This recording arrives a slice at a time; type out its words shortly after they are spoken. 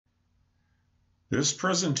This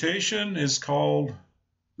presentation is called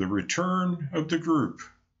The Return of the Group.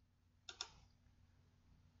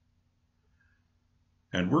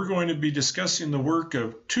 And we're going to be discussing the work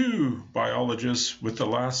of two biologists with the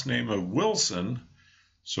last name of Wilson,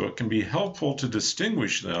 so it can be helpful to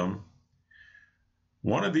distinguish them.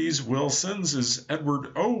 One of these Wilsons is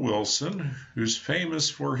Edward O. Wilson, who's famous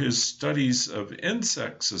for his studies of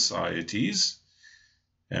insect societies,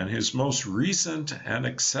 and his most recent and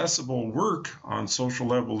accessible work on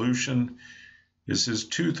social evolution is his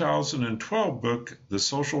 2012 book, The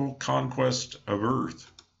Social Conquest of Earth.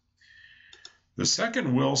 The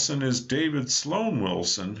second Wilson is David Sloan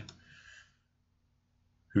Wilson,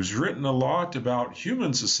 who's written a lot about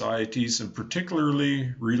human societies and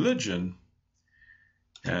particularly religion.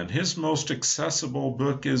 And his most accessible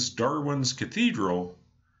book is Darwin's Cathedral,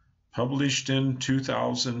 published in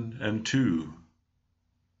 2002.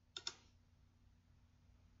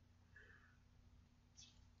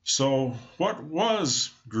 So, what was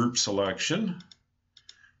group selection?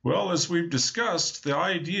 Well, as we've discussed, the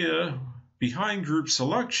idea behind group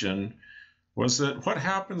selection was that what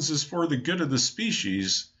happens is for the good of the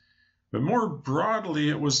species, but more broadly,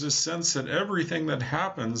 it was this sense that everything that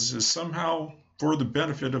happens is somehow for the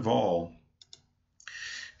benefit of all.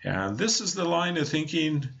 And this is the line of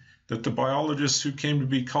thinking that the biologists who came to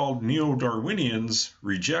be called neo-Darwinians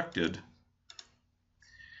rejected.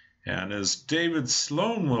 And as David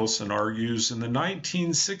Sloan Wilson argues, in the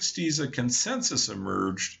 1960s, a consensus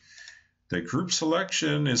emerged that group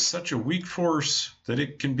selection is such a weak force that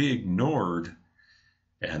it can be ignored.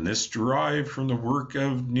 And this derived from the work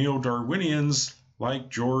of neo-Darwinians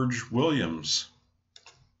like George Williams.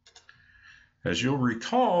 As you'll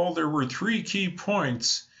recall, there were three key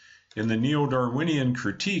points in the neo-Darwinian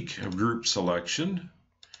critique of group selection.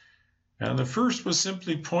 And the first was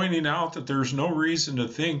simply pointing out that there's no reason to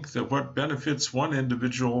think that what benefits one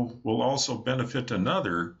individual will also benefit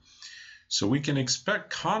another. So we can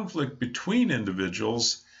expect conflict between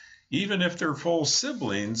individuals, even if they're full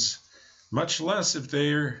siblings, much less if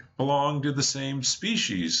they belong to the same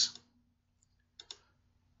species.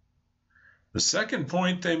 The second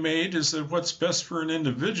point they made is that what's best for an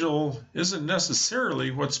individual isn't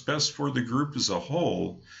necessarily what's best for the group as a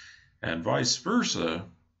whole, and vice versa.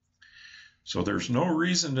 So there's no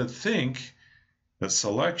reason to think that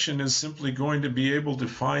selection is simply going to be able to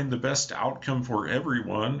find the best outcome for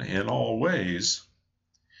everyone in all ways.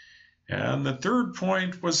 And the third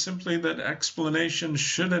point was simply that explanation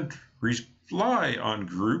shouldn't rely on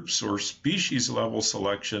groups or species level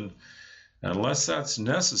selection unless that's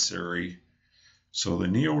necessary. So the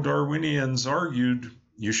neo-Darwinians argued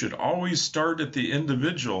you should always start at the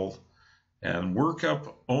individual and work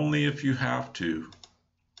up only if you have to.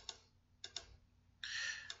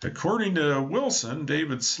 According to Wilson,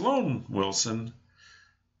 David Sloan Wilson,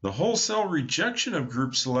 the wholesale rejection of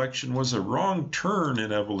group selection was a wrong turn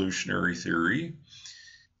in evolutionary theory.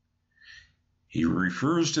 He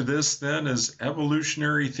refers to this then as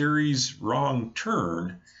evolutionary theory's wrong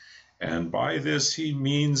turn, and by this he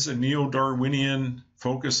means a neo-Darwinian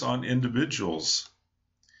focus on individuals.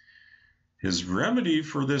 His remedy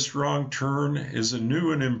for this wrong turn is a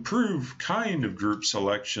new and improved kind of group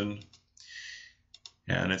selection.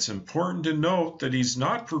 And it's important to note that he's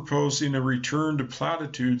not proposing a return to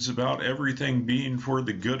platitudes about everything being for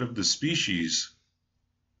the good of the species.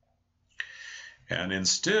 And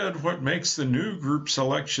instead, what makes the new group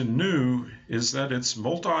selection new is that it's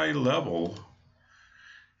multi-level.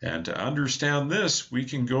 And to understand this, we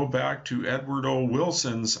can go back to Edward O.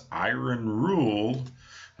 Wilson's iron rule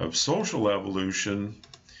of social evolution.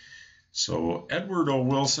 So Edward O.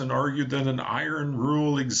 Wilson argued that an iron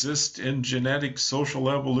rule exists in genetic social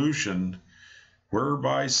evolution,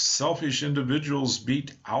 whereby selfish individuals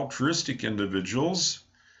beat altruistic individuals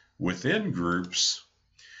within groups,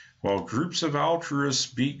 while groups of altruists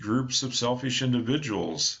beat groups of selfish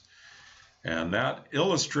individuals. And that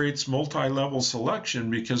illustrates multi-level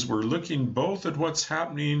selection because we're looking both at what's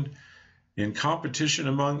happening in competition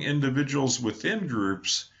among individuals within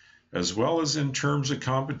groups, as well as in terms of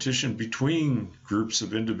competition between groups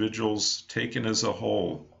of individuals taken as a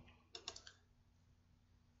whole.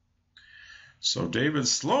 So David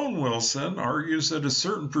Sloan Wilson argues that a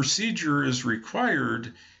certain procedure is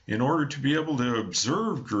required in order to be able to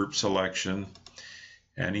observe group selection,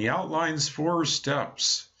 and he outlines 4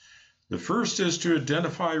 steps. The first is to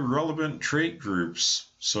identify relevant trait groups.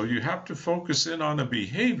 So you have to focus in on a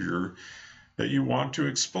behavior that you want to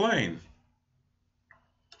explain.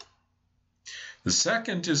 The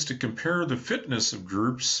second is to compare the fitness of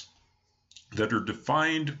groups that are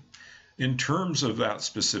defined in terms of that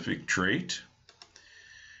specific trait.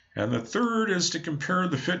 And the third is to compare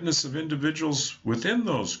the fitness of individuals within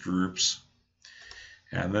those groups.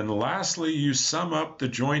 And then lastly, you sum up the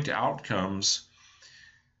joint outcomes,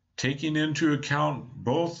 taking into account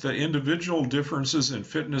both the individual differences in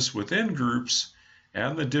fitness within groups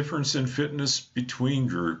and the difference in fitness between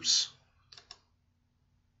groups.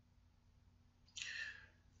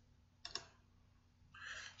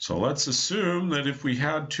 So let's assume that if we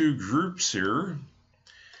had two groups here,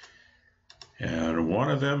 and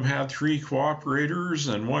one of them had 3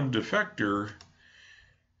 cooperators and 1 defector,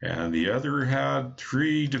 and the other had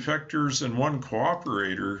 3 defectors and 1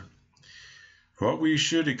 cooperator, what we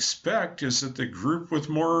should expect is that the group with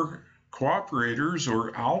more cooperators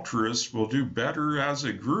or altruists will do better as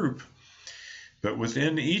a group, but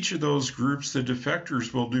within each of those groups, the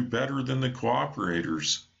defectors will do better than the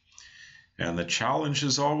cooperators. And the challenge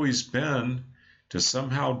has always been to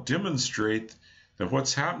somehow demonstrate that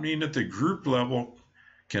what's happening at the group level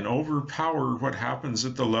can overpower what happens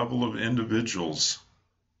at the level of individuals.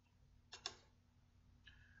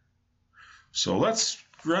 So let's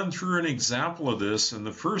run through an example of this, and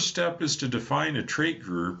the first step is to define a trait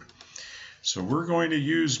group. So we're going to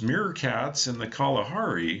use meerkats in the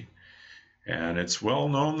Kalahari, and it's well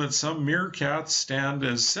known that some meerkats stand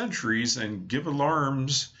as sentries and give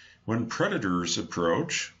alarms when predators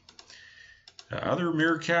approach. Other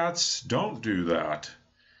meerkats don't do that.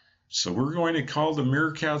 So we're going to call the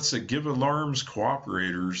meerkats that give alarms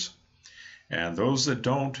cooperators, and those that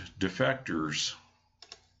don't, defectors.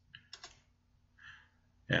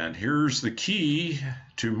 And here's the key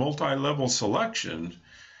to multi-level selection.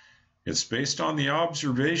 It's based on the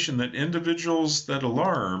observation that individuals that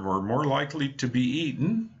alarm are more likely to be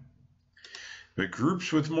eaten, but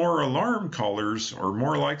groups with more alarm callers are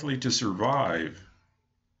more likely to survive.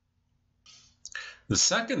 The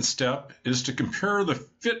second step is to compare the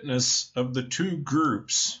fitness of the 2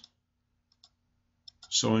 groups.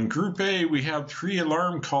 So in Group A, we have 3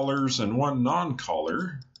 alarm callers and 1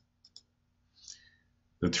 non-caller.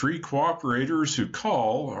 The 3 cooperators who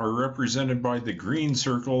call are represented by the green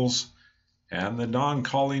circles and the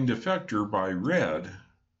non-calling defector by red.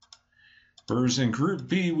 Whereas in Group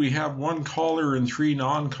B, we have 1 caller and 3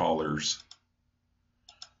 non-callers.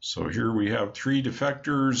 So here we have 3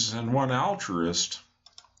 defectors and 1 altruist.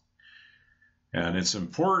 And it's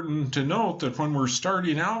important to note that when we're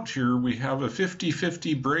starting out here, we have a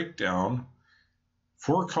 50-50 breakdown,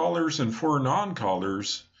 4 callers and 4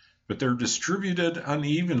 non-callers, but they're distributed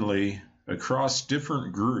unevenly across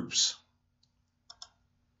different groups.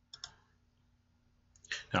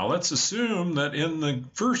 Now let's assume that in the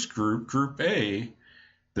first group, Group A,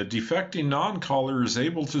 the defecting non-caller is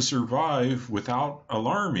able to survive without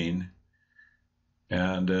alarming,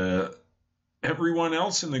 and everyone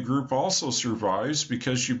else in the group also survives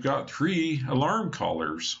because you've got 3 alarm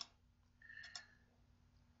callers.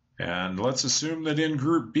 And let's assume that in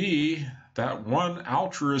Group B, that 1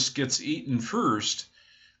 altruist gets eaten first,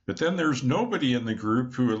 but then there's nobody in the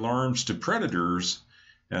group who alarms to predators,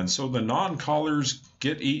 and so the non-callers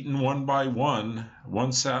get eaten one by one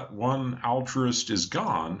once that 1 altruist is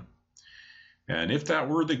gone. And if that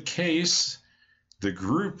were the case, the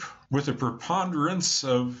group with a preponderance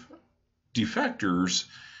of defectors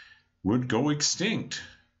would go extinct.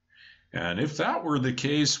 And if that were the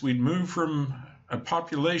case, we'd move from a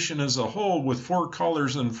population as a whole with 4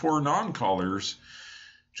 callers and 4 non-callers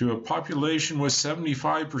to a population with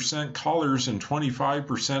 75% callers and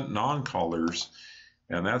 25% non-callers.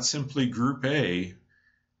 And that's simply Group A,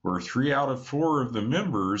 where 3 out of 4 of the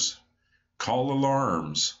members call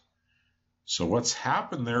alarms. So what's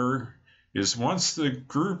happened there is once the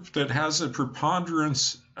group that has a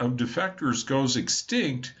preponderance of defectors goes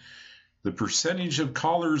extinct, the percentage of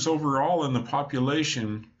callers overall in the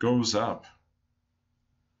population goes up.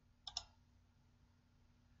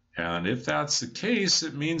 And if that's the case,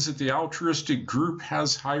 it means that the altruistic group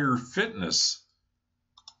has higher fitness.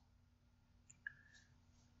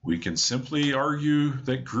 We can simply argue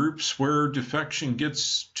that groups where defection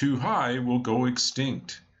gets too high will go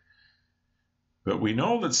extinct. But we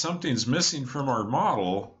know that something's missing from our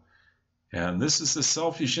model, and this is the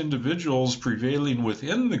selfish individuals prevailing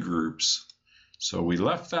within the groups. So we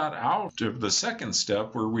left that out of the second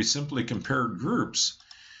step where we simply compared groups.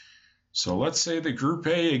 So let's say the Group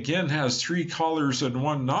A again has 3 callers and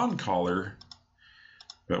 1 non-caller,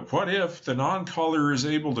 but what if the non-caller is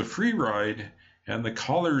able to free ride and the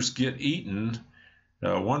callers get eaten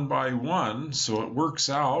one by one? So it works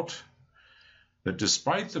out that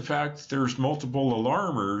despite the fact that there's multiple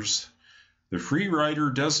alarmers, the free rider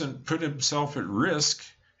doesn't put himself at risk,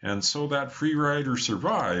 and so that free rider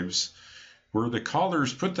survives. where the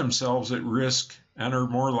callers put themselves at risk and are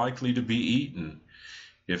more likely to be eaten.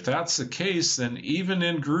 If that's the case, then even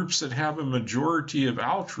in groups that have a majority of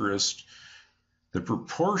altruists, the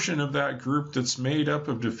proportion of that group that's made up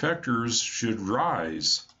of defectors should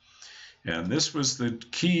rise. And this was the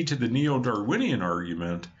key to the neo-Darwinian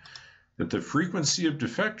argument, that the frequency of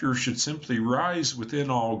defectors should simply rise within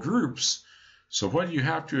all groups. So what you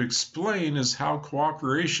have to explain is how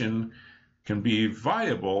cooperation can be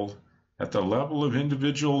viable at the level of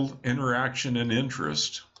individual interaction and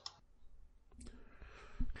interest.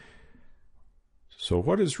 So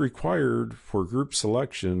what is required for group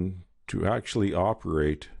selection to actually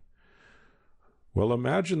operate? Well,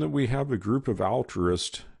 imagine that we have a group of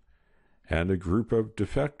altruists and a group of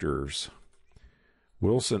defectors.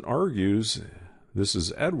 Wilson argues, this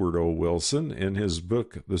is Edward O. Wilson in his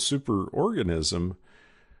book The Superorganism,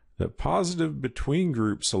 that positive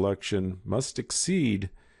between-group selection must exceed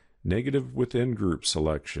negative within-group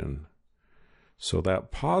selection. So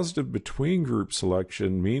that positive between-group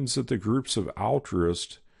selection means that the groups of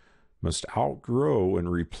altruists must outgrow and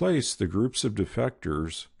replace the groups of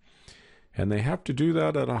defectors, and they have to do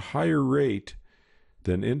that at a higher rate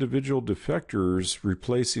than individual defectors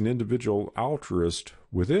replacing individual altruists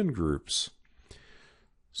within groups.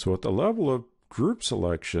 So at the level of group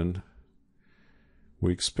selection,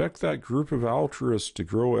 we expect that group of altruists to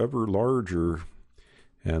grow ever larger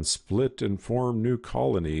and split and form new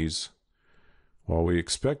colonies, while we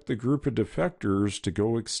expect the group of defectors to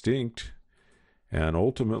go extinct and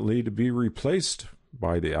ultimately to be replaced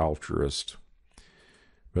by the altruist.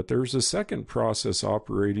 But there's a second process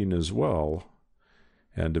operating as well,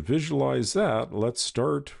 and to visualize that, let's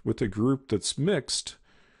start with a group that's mixed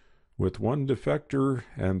with one defector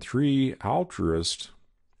and 3 altruists.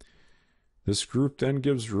 This group then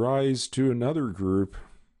gives rise to another group,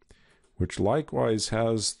 which likewise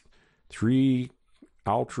has 3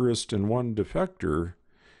 altruists and 1 defector,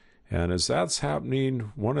 and as that's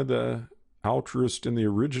happening, one of the altruists in the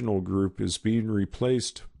original group is being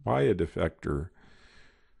replaced by a defector.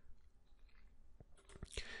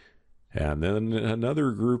 And then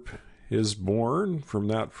another group is born from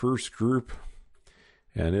that first group,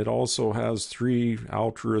 and it also has 3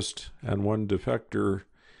 altruists and 1 defector,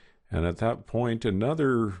 and at that point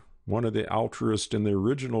another one of the altruists in the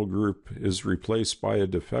original group is replaced by a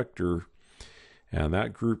defector, and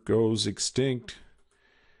that group goes extinct.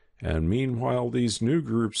 And meanwhile, these new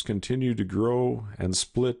groups continue to grow and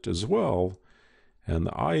split as well. And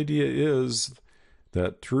the idea is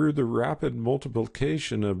that through the rapid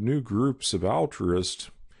multiplication of new groups of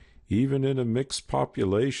altruists, even in a mixed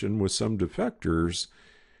population with some defectors,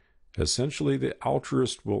 essentially the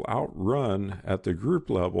altruist will outrun at the group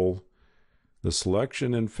level the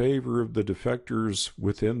selection in favor of the defectors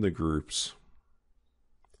within the groups.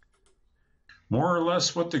 More or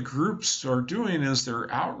less what the groups are doing is they're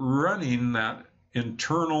outrunning that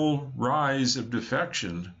internal rise of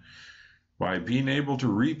defection by being able to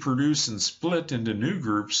reproduce and split into new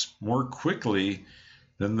groups more quickly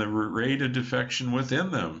than the rate of defection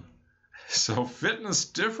within them. So fitness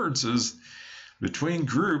differences between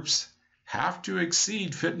groups have to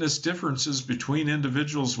exceed fitness differences between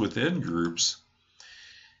individuals within groups.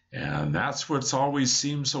 And that's what's always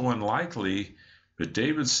seemed so unlikely. But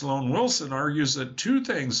David Sloan Wilson argues that 2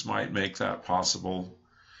 things might make that possible.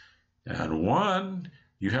 And one,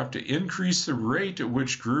 you have to increase the rate at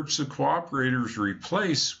which groups of cooperators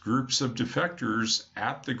replace groups of defectors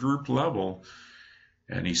at the group level.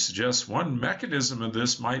 And he suggests one mechanism of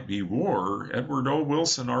this might be war. Edward O.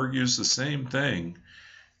 Wilson argues the same thing,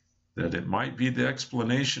 that it might be the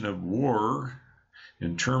explanation of war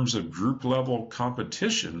in terms of group level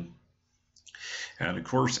competition. And of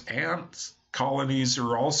course, ants colonies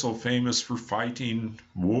are also famous for fighting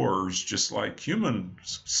wars, just like human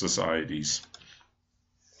societies.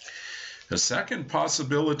 The second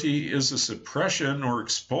possibility is a suppression or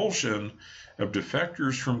expulsion of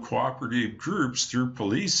defectors from cooperative groups through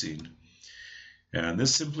policing. And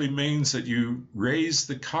this simply means that you raise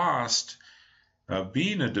the cost of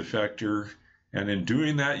being a defector, and in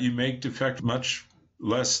doing that, you make defect much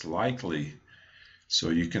less likely. So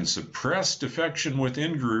you can suppress defection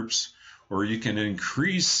within groups, or you can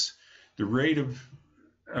increase the rate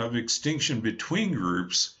of extinction between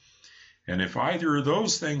groups. And if either of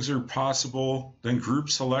those things are possible, then group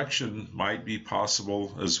selection might be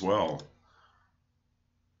possible as well.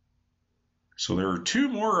 So there are 2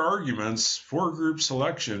 more arguments for group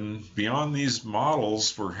selection beyond these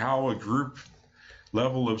models for how a group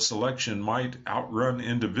level of selection might outrun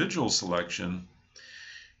individual selection.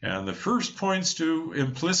 And the first points to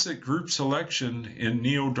implicit group selection in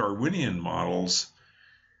neo-Darwinian models.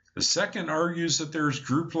 The second argues that there's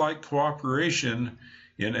group-like cooperation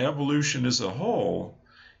in evolution as a whole,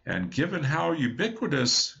 and given how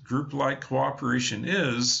ubiquitous group-like cooperation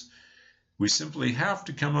is, we simply have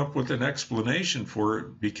to come up with an explanation for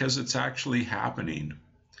it because it's actually happening.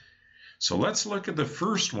 So let's look at the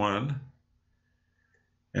first one.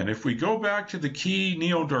 And if we go back to the key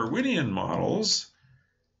neo-Darwinian models,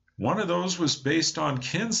 one of those was based on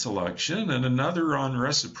kin selection and another on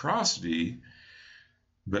reciprocity,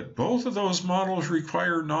 but both of those models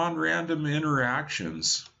require non-random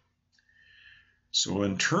interactions. So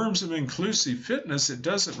in terms of inclusive fitness, it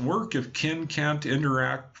doesn't work if kin can't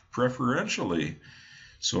interact preferentially.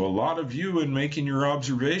 So a lot of you, in making your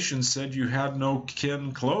observations, said you had no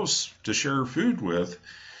kin close to share food with.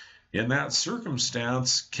 In that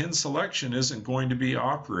circumstance, kin selection isn't going to be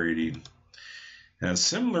operating. And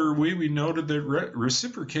similarly, we noted that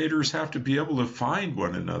reciprocators have to be able to find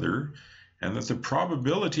one another, and that the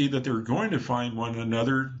probability that they're going to find one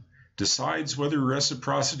another decides whether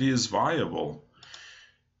reciprocity is viable.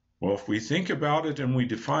 Well, if we think about it and we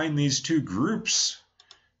define these two groups,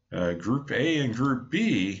 Group A and Group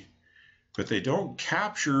B, but they don't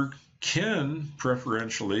capture kin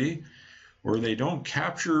preferentially, or they don't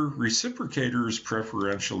capture reciprocators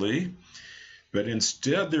preferentially, but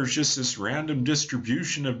instead there's just this random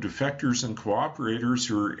distribution of defectors and cooperators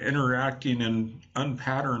who are interacting in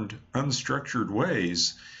unpatterned, unstructured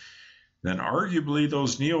ways, then arguably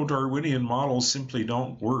those neo-Darwinian models simply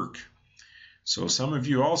don't work. So some of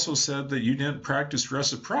you also said that you didn't practice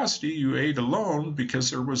reciprocity, you ate alone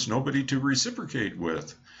because there was nobody to reciprocate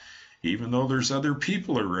with, even though there's other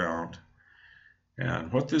people around.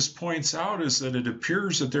 And what this points out is that it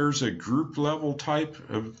appears that there's a group level type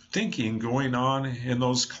of thinking going on in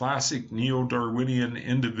those classic neo-Darwinian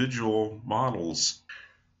individual models.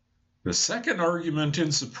 The second argument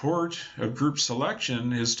in support of group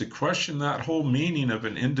selection is to question that whole meaning of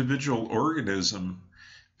an individual organism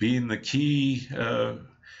being the key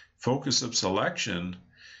focus of selection.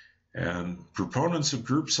 And proponents of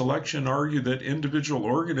group selection argue that individual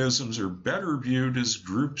organisms are better viewed as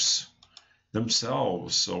groups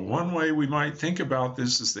themselves. So one way we might think about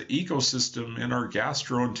this is the ecosystem in our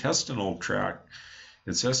gastrointestinal tract.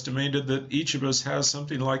 It's estimated that each of us has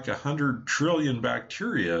something like 100 trillion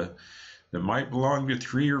bacteria that might belong to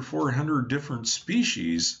 300 or 400 different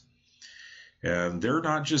species. And they're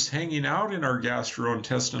not just hanging out in our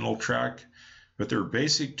gastrointestinal tract, but they're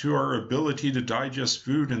basic to our ability to digest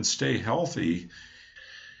food and stay healthy.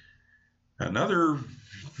 Another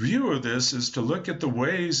view of this is to look at the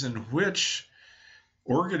ways in which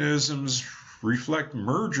organisms reflect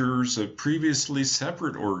mergers of previously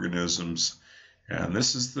separate organisms. And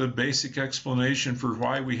this is the basic explanation for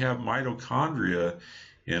why we have mitochondria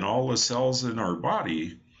in all the cells in our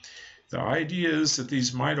body. The idea is that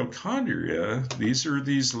these mitochondria, these are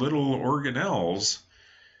these little organelles,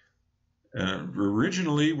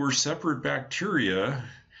 originally were separate bacteria,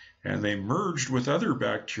 and they merged with other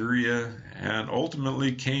bacteria and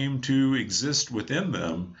ultimately came to exist within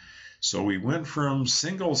them. So we went from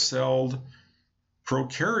single-celled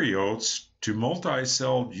prokaryotes to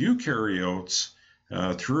multi-celled eukaryotes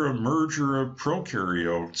through a merger of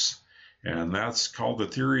prokaryotes, and that's called the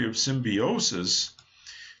theory of symbiosis.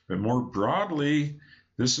 But more broadly,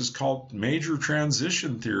 this is called major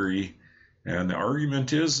transition theory, and the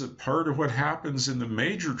argument is that part of what happens in the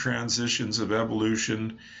major transitions of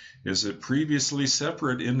evolution is that previously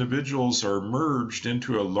separate individuals are merged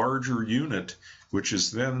into a larger unit, which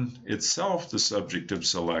is then itself the subject of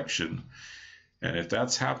selection. And if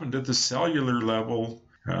that's happened at the cellular level,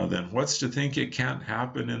 then what's to think it can't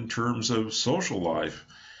happen in terms of social life?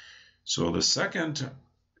 So the second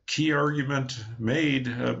key argument made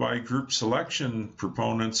by group selection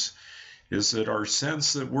proponents is that our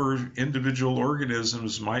sense that we're individual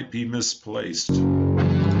organisms might be misplaced.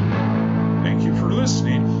 Thank you for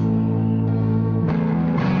listening.